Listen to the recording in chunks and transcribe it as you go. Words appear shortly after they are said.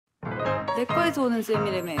내과에서 오는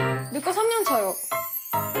쌤이라며. 내과 3년 차요.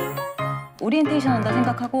 오리엔테이션 한다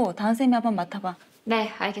생각하고 다은 쌤이 한번 맡아봐. 네,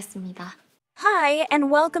 알겠습니다. Hi,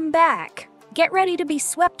 and welcome back. Get ready to be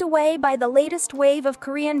swept away by the latest wave of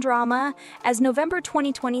Korean drama as November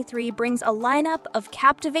 2023 brings a lineup of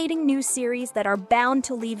captivating new series that are bound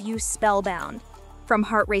to leave you spellbound. From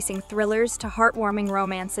heart-racing thrillers to heartwarming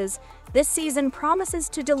romances, this season promises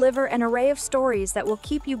to deliver an array of stories that will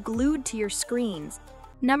keep you glued to your screens.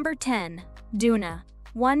 Number 10. Doona.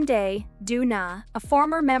 One day, Doona, a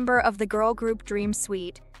former member of the girl group Dream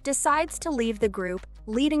Suite, decides to leave the group,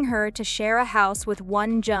 leading her to share a house with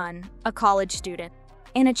Won-jun, a college student.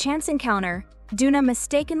 In a chance encounter, Doona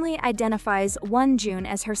mistakenly identifies Won-jun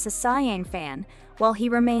as her Sasayang fan, while he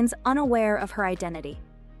remains unaware of her identity.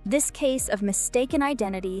 This case of mistaken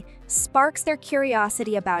identity sparks their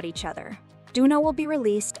curiosity about each other. Doona will be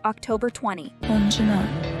released October 20.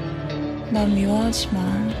 원준아, 나 미워하지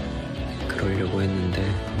마. 그러려고 했는데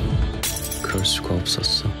그럴 수가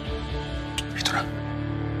없었어. 믿어라.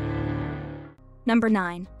 Number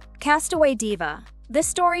 9. Castaway Diva. This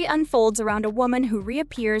story unfolds around a woman who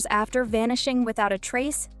reappears after vanishing without a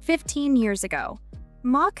trace 15 years ago.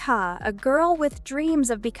 Ma-ka, a girl with dreams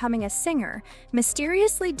of becoming a singer,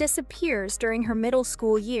 mysteriously disappears during her middle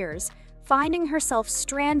school years, finding herself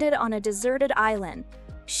stranded on a deserted island.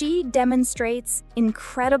 She demonstrates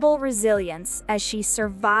incredible resilience as she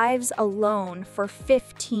survives alone for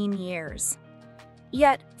 15 years.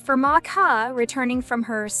 Yet, for Ma-ka, returning from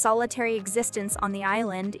her solitary existence on the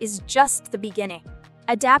island is just the beginning.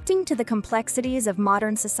 Adapting to the complexities of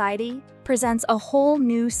modern society presents a whole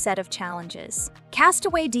new set of challenges.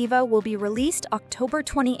 Castaway Diva will be released October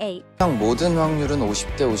 28. 그냥 모든 확률은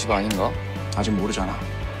 50대 50 아닌가? 아직 모르잖아.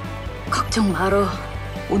 걱정 말어.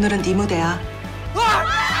 오늘은 네 무대야.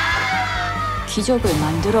 기적을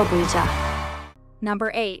만들어 보자. Number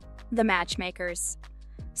 8. The Matchmakers.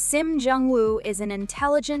 Sim Jung-woo is an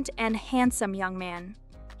intelligent and handsome young man.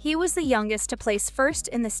 He was the youngest to place first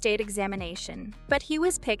in the state examination, but he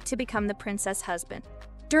was picked to become the princess' husband.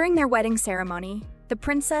 During their wedding ceremony, the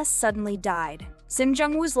princess suddenly died. Sim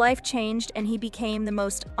Jung-woo's life changed and he became the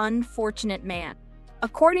most unfortunate man.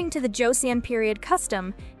 According to the Joseon period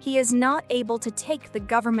custom, he is not able to take the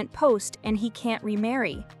government post and he can't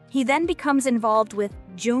remarry. He then becomes involved with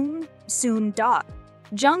Jung Soon-dok.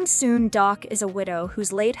 Jung Soon-dok is a widow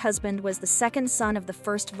whose late husband was the second son of the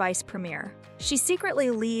first vice premier. She secretly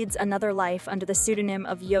leads another life under the pseudonym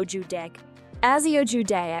of Yeoju Daek. As Yeoju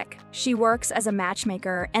Daek, she works as a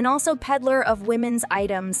matchmaker and also peddler of women's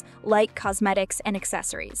items like cosmetics and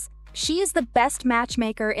accessories. She is the best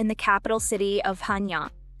matchmaker in the capital city of Hanyang.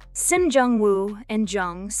 Sim Jung-woo and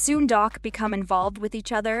Jung Soon-dok become involved with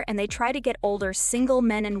each other and they try to get older single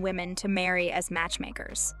men and women to marry as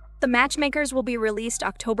matchmakers. The Matchmakers will be released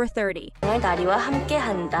October 30. 나리와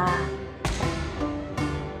함께한다.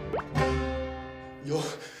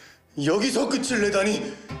 여기서 끝을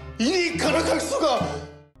내다니 이니 가락할 수가.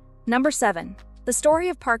 Number 7. The story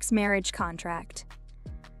of Park's marriage contract.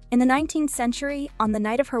 In the 19th century, on the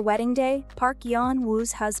night of her wedding day, Park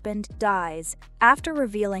Yeon-woo's husband dies after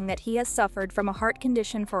revealing that he has suffered from a heart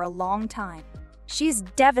condition for a long time. She's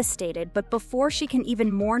devastated, but before she can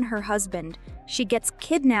even mourn her husband, she gets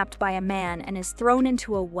kidnapped by a man and is thrown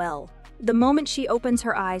into a well. The moment she opens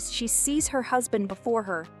her eyes, she sees her husband before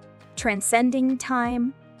her. Transcending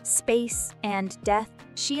time, space, and death,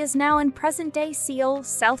 she is now in present-day Seoul,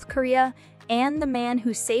 South Korea, and the man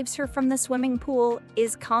who saves her from the swimming pool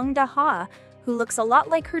is Kang Da-ha, who looks a lot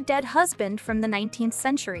like her dead husband from the 19th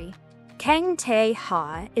century. Kang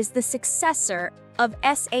Tae-ha is the successor of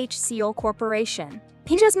SH Seoul Corporation.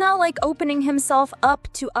 He does not like opening himself up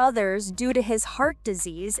to others due to his heart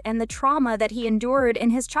disease and the trauma that he endured in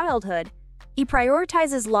his childhood. He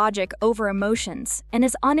prioritizes logic over emotions and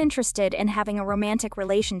is uninterested in having a romantic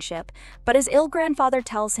relationship, but his ill grandfather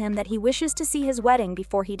tells him that he wishes to see his wedding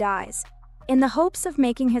before he dies. In the hopes of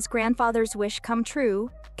making his grandfather's wish come true,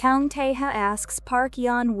 Kang Tae-ha asks Park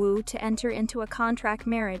Yeon-woo to enter into a contract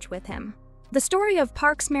marriage with him. The story of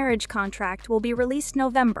Park's marriage contract will be released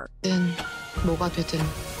November. 뭐가 되든.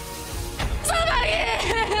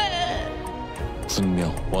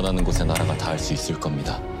 분명 원하는 곳에 나라가 닿을 수 있을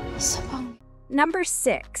겁니다. Number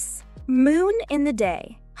 6. Moon in the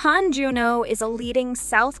Day. Han Juno is a leading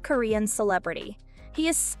South Korean celebrity. He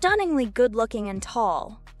is stunningly good-looking and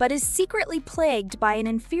tall, but is secretly plagued by an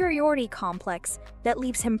inferiority complex that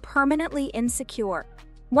leaves him permanently insecure.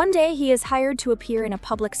 One day, he is hired to appear in a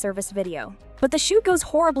public service video, but the shoot goes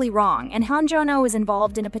horribly wrong and Han Jono is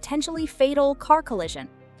involved in a potentially fatal car collision.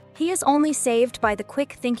 He is only saved by the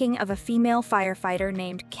quick thinking of a female firefighter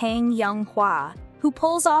named Kang Young-hwa, who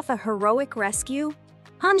pulls off a heroic rescue.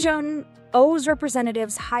 Hanjun-O's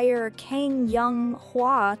representatives hire Kang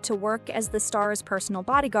Young-hwa to work as the star's personal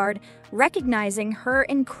bodyguard, recognizing her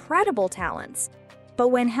incredible talents. But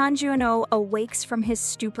when Hanjun-O awakes from his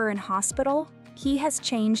stupor in hospital, he has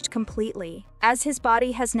changed completely, as his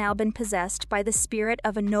body has now been possessed by the spirit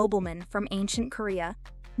of a nobleman from ancient Korea.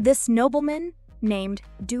 This nobleman, named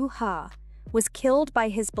Do-ha, was killed by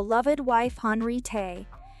his beloved wife Hanri-tae,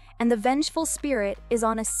 and the vengeful spirit is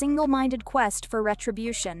on a single-minded quest for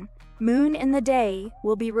retribution. Moon in the Day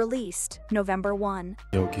will be released November 1.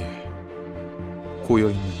 여기 고여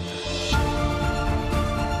있는데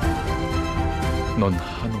넌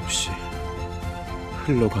한없이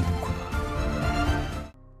흘러가는구나.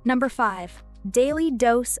 Number 5. Daily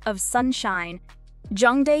Dose of Sunshine.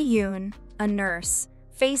 Jung Dae-yoon, a nurse,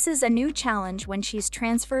 faces a new challenge when she's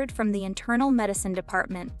transferred from the internal medicine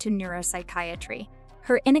department to neuropsychiatry.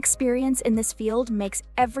 Her inexperience in this field makes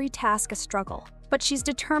every task a struggle, but she's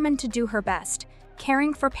determined to do her best,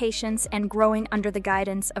 caring for patients and growing under the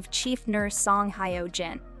guidance of Chief Nurse Song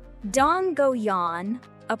Hyo-jin. Dong Go-yeon,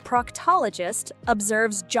 a proctologist,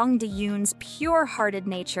 observes Jung Dae-yoon's pure-hearted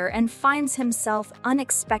nature and finds himself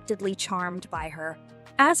unexpectedly charmed by her.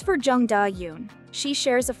 As for Jung Da-yoon, she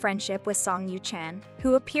shares a friendship with Song Yu-chan,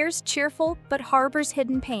 who appears cheerful but harbors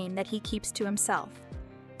hidden pain that he keeps to himself.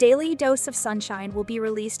 Daily Dose of Sunshine will be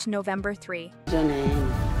released November 3.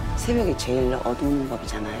 오전엔 새벽이 제일 어두운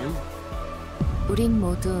법이잖아요. 우린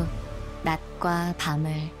모두 낮과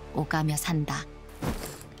밤을 오가며 산다.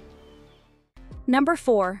 Number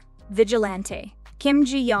 4. Vigilante. Kim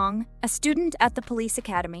Ji-young, a student at the police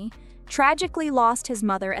academy, tragically lost his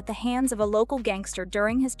mother at the hands of a local gangster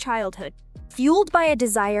during his childhood. Fueled by a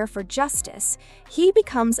desire for justice, he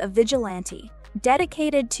becomes a vigilante,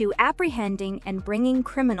 dedicated to apprehending and bringing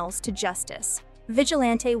criminals to justice.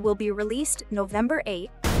 Vigilante will be released November 8.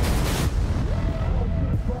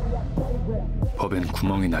 법엔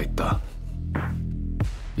구멍이 나 있다.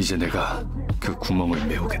 이제 내가 그 구멍을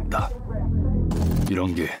메우겠다.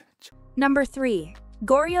 이런 게 Number 3.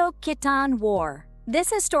 Goryeo-Khitan War. This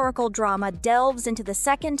historical drama delves into the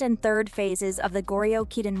second and third phases of the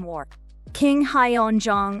Goryeo-Khitan War. King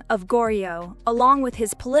Hyeon-jong of Goryeo, along with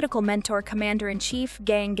his political mentor Commander-in-Chief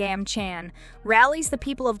Gang Gam-chan, rallies the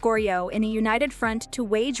people of Goryeo in a united front to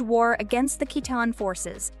wage war against the Khitan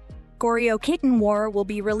forces. Goryeo-Khitan War will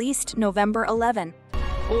be released November 11.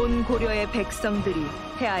 온 고려의 백성들이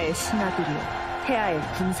태아의 신하들이요, 태아의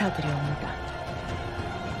군사들이옵니다.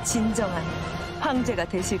 진정한 황제가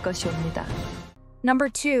되실 것이옵니다. Number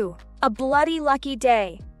 2. A Bloody Lucky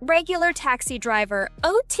Day. Regular taxi driver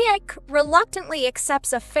Oh Taek reluctantly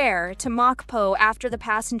accepts a fare to Mokpo after the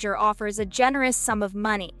passenger offers a generous sum of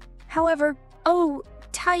money. However, Oh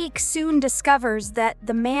Taek soon discovers that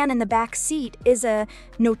the man in the back seat is a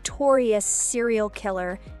notorious serial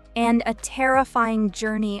killer, and a terrifying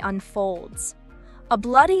journey unfolds. A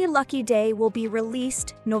Bloody Lucky Day will be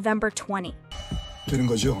released November 20. 되는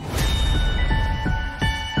거죠?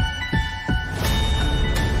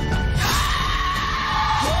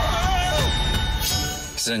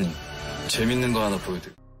 기자님, 재밌는 거 하나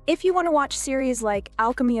보여드릴게요. If you want to watch series like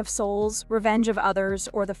Alchemy of Souls, Revenge of Others,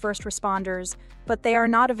 or The First Responders, but they are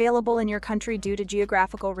not available in your country due to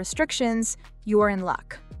geographical restrictions, you are in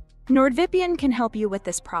luck. NordVPN can help you with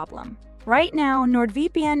this problem. Right now,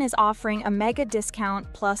 NordVPN is offering a mega discount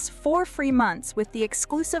plus 4 free months with the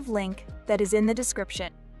exclusive link that is in the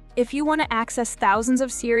description. If you want to access thousands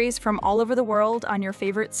of series from all over the world on your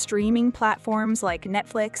favorite streaming platforms like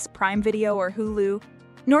Netflix, Prime Video, or Hulu,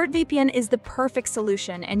 NordVPN is the perfect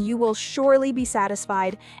solution and you will surely be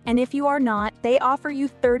satisfied, and if you are not, they offer you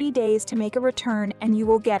 30 days to make a return and you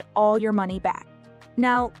will get all your money back.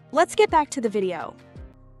 Now, let's get back to the video.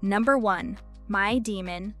 Number 1. My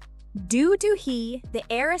Demon. Do-hee, the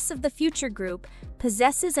heiress of the Future Group,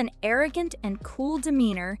 possesses an arrogant and cool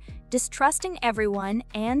demeanor, distrusting everyone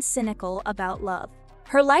and cynical about love.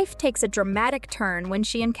 Her life takes a dramatic turn when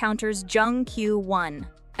she encounters Jung Kyu-won,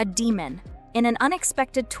 a demon. In an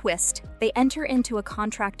unexpected twist, they enter into a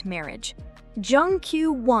contract marriage. Jung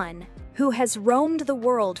Kyu-won, who has roamed the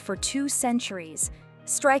world for 2 centuries,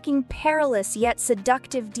 striking perilous yet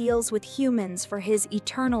seductive deals with humans for his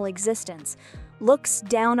eternal existence, looks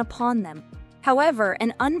down upon them. However,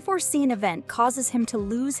 an unforeseen event causes him to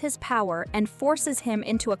lose his power and forces him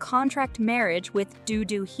into a contract marriage with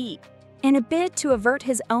Do-hee. In a bid to avert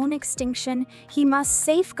his own extinction, he must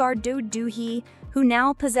safeguard Do-hee, who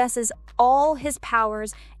now possesses all his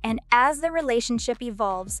powers, and as the relationship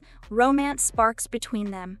evolves, romance sparks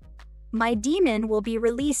between them. My Demon will be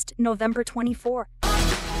released November 24.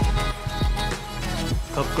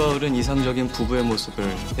 갑과 을은 이상적인 부부의 모습을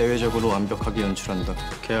대외적으로 완벽하게 연출한다.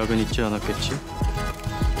 계약은 있지 않았겠지?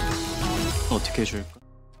 어떻게 해줄까?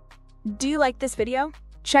 Do you like this video?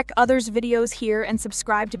 Check others' videos here and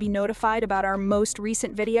subscribe to be notified about our most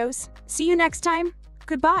recent videos. See you next time.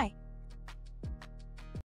 Goodbye.